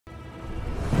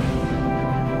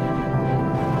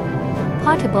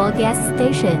Portable gas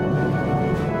station.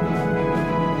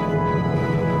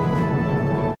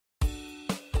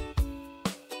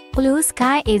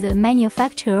 Bluesky is a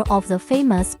manufacturer of the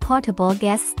famous portable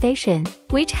gas station,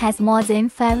 which has more than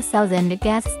 5,000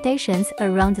 gas stations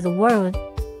around the world.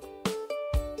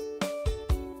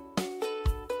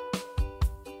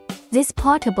 This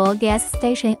portable gas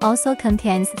station also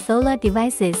contains solar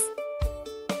devices.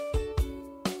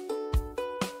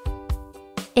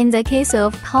 In the case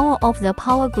of power off the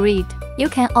power grid, you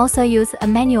can also use a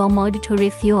manual mode to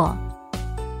refuel.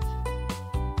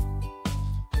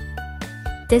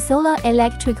 The solar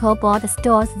electrical board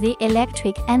stores the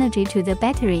electric energy to the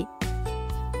battery.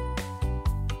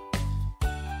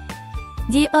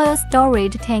 The oil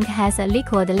storage tank has a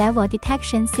liquid level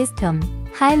detection system,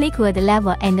 high liquid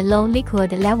level and low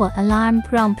liquid level alarm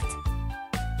prompt.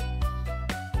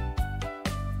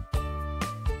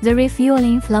 The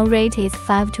refueling flow rate is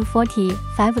 5 to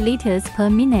 45 liters per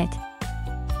minute.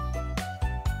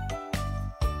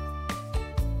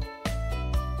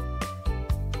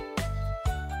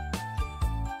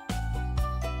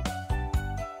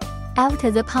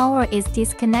 After the power is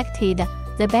disconnected,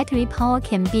 the battery power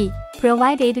can be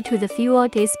provided to the fuel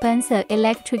dispenser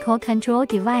electrical control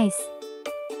device.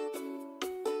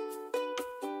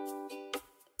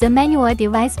 The manual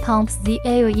device pumps the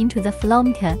oil into the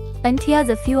flowmeter until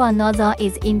the fuel nozzle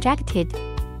is injected.